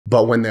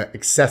But when the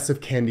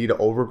excessive Candida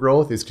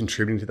overgrowth is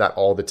contributing to that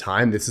all the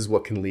time, this is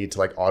what can lead to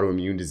like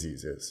autoimmune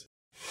diseases.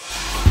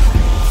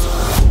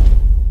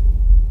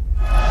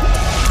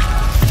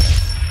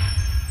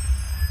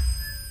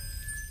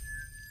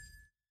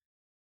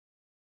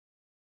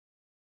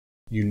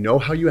 You know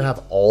how you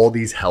have all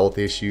these health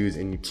issues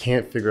and you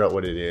can't figure out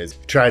what it is.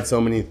 You tried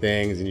so many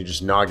things and you're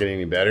just not getting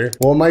any better.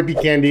 Well, it might be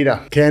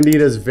Candida.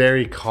 Candida is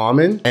very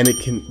common and it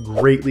can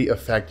greatly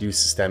affect you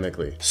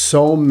systemically.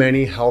 So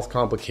many health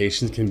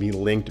complications can be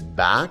linked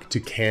back to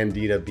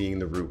Candida being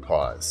the root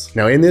cause.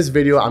 Now in this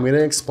video, I'm gonna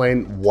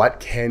explain what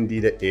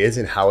Candida is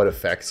and how it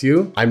affects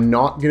you. I'm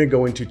not gonna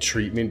go into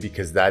treatment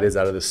because that is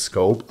out of the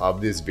scope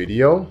of this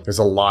video. There's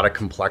a lot of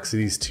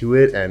complexities to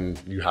it and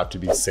you have to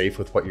be safe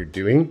with what you're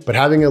doing. But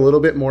having a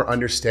little bit more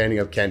understanding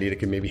of Candida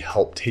can maybe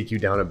help take you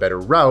down a better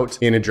route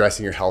in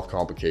addressing your health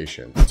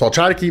complications. So I'll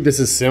try to keep this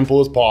as simple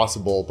as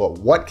possible, but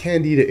what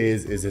Candida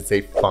is it's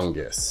a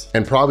fungus.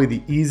 And probably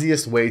the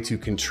easiest way to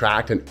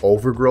contract an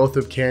overgrowth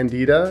of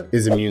Candida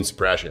is immune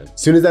suppression. As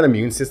soon as that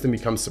immune system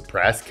becomes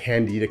suppressed,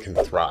 Candida can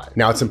thrive.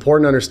 Now it's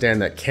important to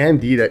understand that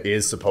Candida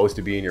is supposed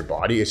to be in your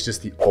body. It's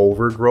just the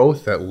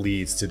overgrowth that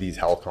leads to these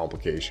health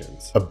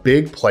complications. A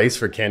big place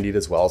for Candida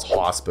as well is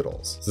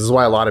hospitals. This is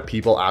why a lot of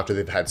people after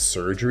they've had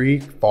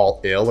surgery fall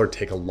ill or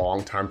take a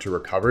long time to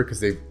recover because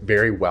they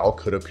very well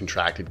could have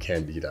contracted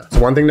Candida. So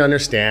one thing to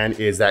understand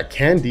is that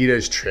Candida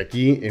is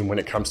tricky when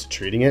it comes to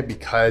treating it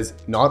because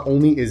not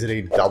only is it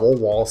a double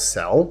wall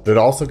cell, but it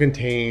also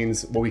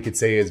contains what we could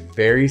say is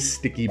very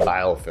sticky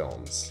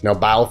biofilms. Now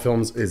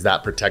biofilms is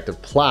that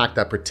protective plaque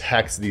that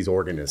protects these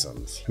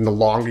organisms. And the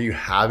longer you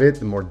have it,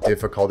 the more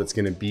difficult it's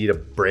going to be to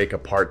break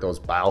apart those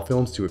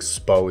biofilms to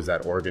expose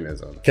that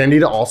organism.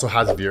 Candida also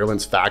has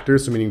virulence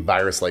factors, so meaning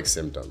virus-like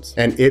symptoms.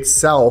 And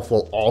itself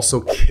will also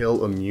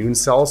kill immune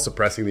cells,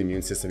 suppressing the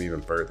immune system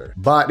even further.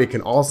 But it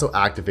can also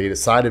activate a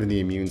side of the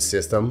immune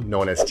system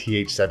known as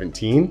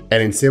Th17.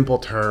 And in simple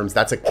terms,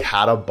 that's a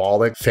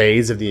catabolic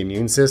phase of the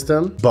immune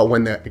system. But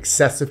when the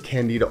excessive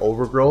Candida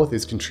overgrowth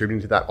is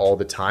contributing to that all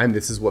the time,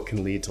 this is what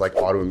can lead to like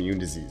autoimmune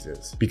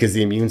diseases because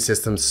the immune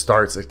system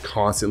starts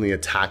constantly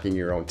attacking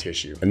your own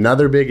tissue.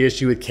 Another big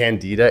issue with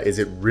Candida is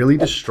it really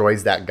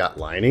destroys that gut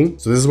lining.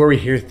 So this is where we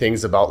hear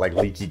things about like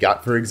leaky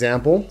gut, for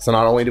example. So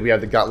not only do we have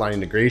the gut line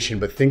integration,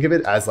 but think of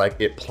it as like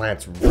it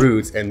plants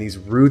roots and these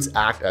roots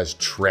act as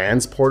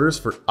transporters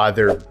for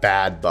other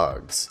bad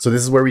bugs. So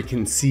this is where we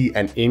can see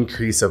an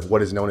increase of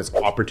what is known as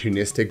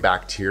opportunistic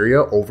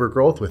bacteria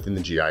overgrowth within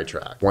the GI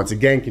tract. Once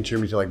again,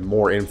 contributing to like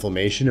more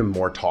inflammation and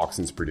more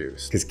toxins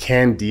produced because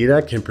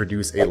Candida can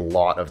produce a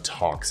lot of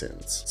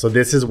toxins. So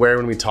this is where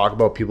when we talk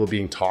about people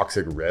being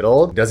toxic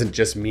riddled, it doesn't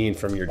just mean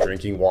from your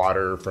drinking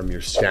water, from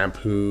your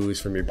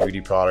shampoos, from your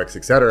beauty products,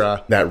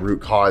 etc. That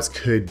root cause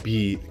could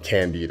be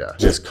Candida,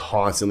 just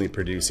constantly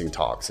producing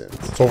toxins.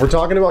 So if we're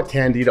talking about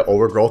Candida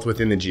overgrowth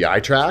within the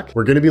GI tract,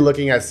 we're going to be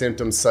looking at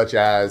symptoms such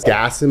as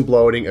gas and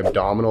bloating,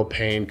 abdominal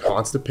pain,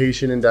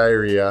 constipation and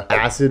diarrhea,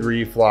 acid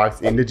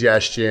reflux,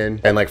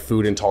 indigestion, and like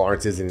food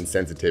intolerances and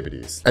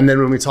insensitivities. And then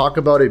when we talk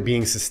about it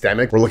being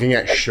systemic, we're looking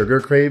at sugar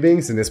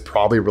cravings, and this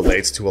probably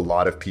relates to a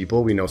lot of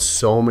people. We know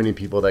so many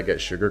people that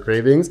get sugar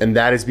cravings, and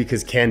that is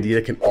because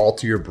Candida can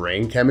alter your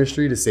brain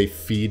chemistry to say,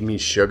 feed me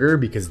sugar,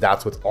 because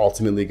that's what's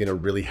ultimately going to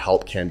really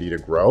help Candida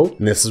grow.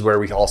 And this is where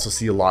we also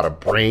see a lot of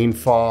brain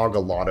fog, a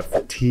lot of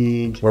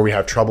fatigue, where we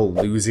have trouble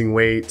losing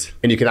weight.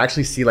 And you can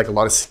actually see like a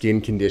lot of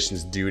skin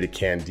conditions due to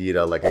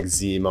Candida, like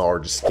eczema or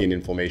just skin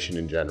inflammation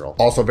in general.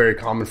 Also very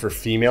common for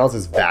females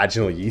is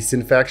vaginal yeast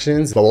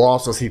infections, but we'll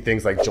also see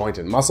things like joint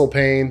and muscle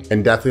pain,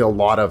 and definitely a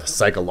lot of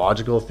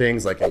psychological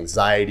things like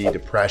anxiety,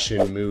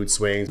 depression, mood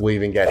swings. We'll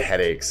even get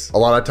headaches. A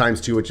lot of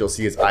times too, what you'll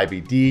see is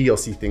IBD. You'll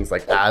see things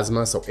like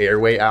asthma, so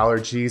airway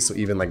allergies, so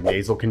even like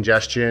nasal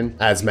congestion.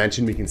 As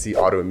mentioned, we can see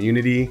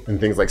autoimmunity and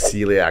things like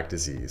celiac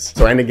disease.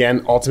 So, and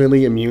again,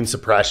 ultimately immune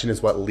suppression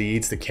is what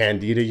leads to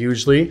Candida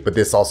usually, but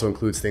this also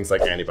includes things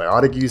like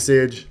antibiotic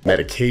usage,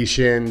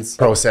 medications,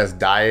 processed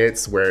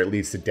diets where it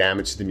leads to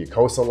damage to the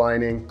mucosal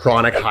lining,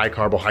 chronic high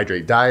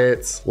carbohydrate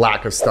diets,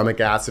 lack of stomach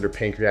acid or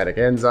pancreatic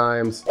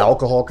enzymes,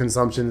 alcohol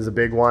consumption is a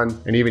big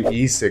one, and even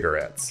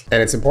e-cigarettes.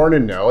 And it's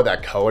important to know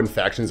that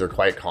co-infections are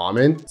quite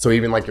common. So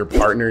even like your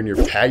partner and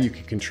your pet, you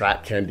can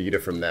contract Candida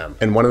from them.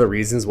 And one of the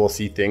reasons we'll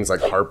see things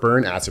like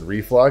heartburn, acid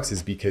reflux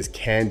is because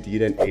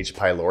Candida and H.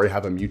 pylori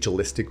have a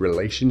mutualistic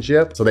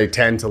relationship. So they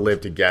tend to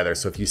live together.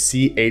 So if you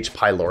see H.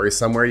 pylori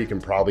somewhere, you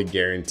can probably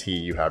guarantee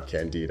you have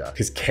Candida,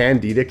 because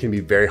Candida can be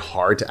very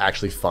hard to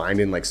actually find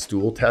in like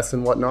stool tests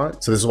and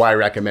whatnot. So this is why I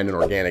recommend an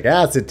organic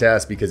acid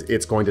test, because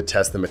it's going to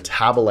test the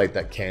metabolite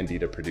that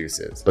Candida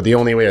produces. But the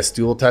only way a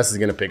stool test is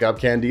going to pick up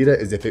Candida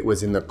is if it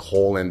was in the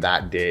colon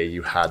that day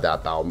you had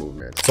that bowel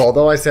movement. So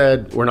although I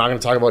said we're not going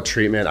to talk about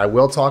treatment, I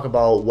will talk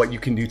about what you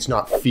can do to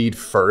not feed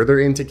further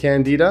into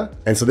Candida.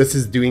 And so this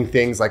is doing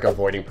things like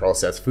avoiding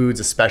processed foods,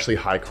 especially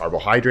high high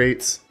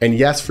carbohydrates. And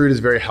yes, fruit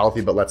is very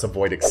healthy, but let's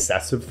avoid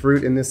excessive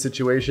fruit in this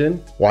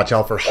situation. Watch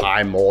out for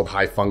high mold,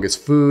 high fungus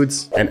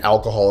foods, and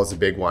alcohol is a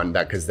big one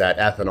because that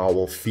ethanol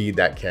will feed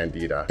that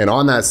candida. And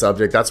on that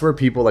subject, that's where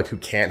people like who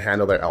can't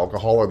handle their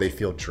alcohol or they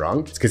feel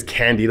drunk, it's because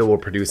candida will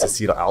produce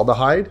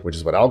acetaldehyde, which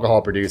is what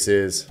alcohol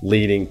produces,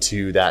 leading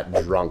to that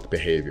drunk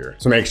behavior.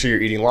 So make sure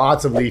you're eating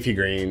lots of leafy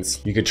greens.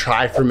 You could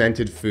try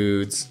fermented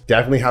foods,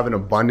 definitely have an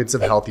abundance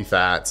of healthy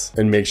fats,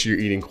 and make sure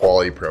you're eating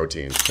quality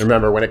protein.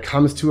 Remember, when it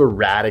comes to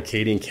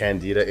eradicating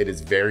candida, it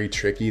is very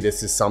tricky.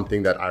 This is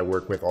something that I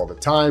work with all the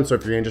time. So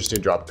if you're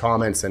interested, drop a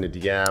comment, send a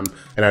DM,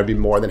 and I'd be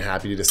more than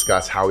happy to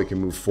discuss how we can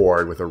move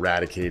forward with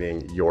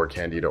eradicating your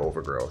Candida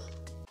overgrowth.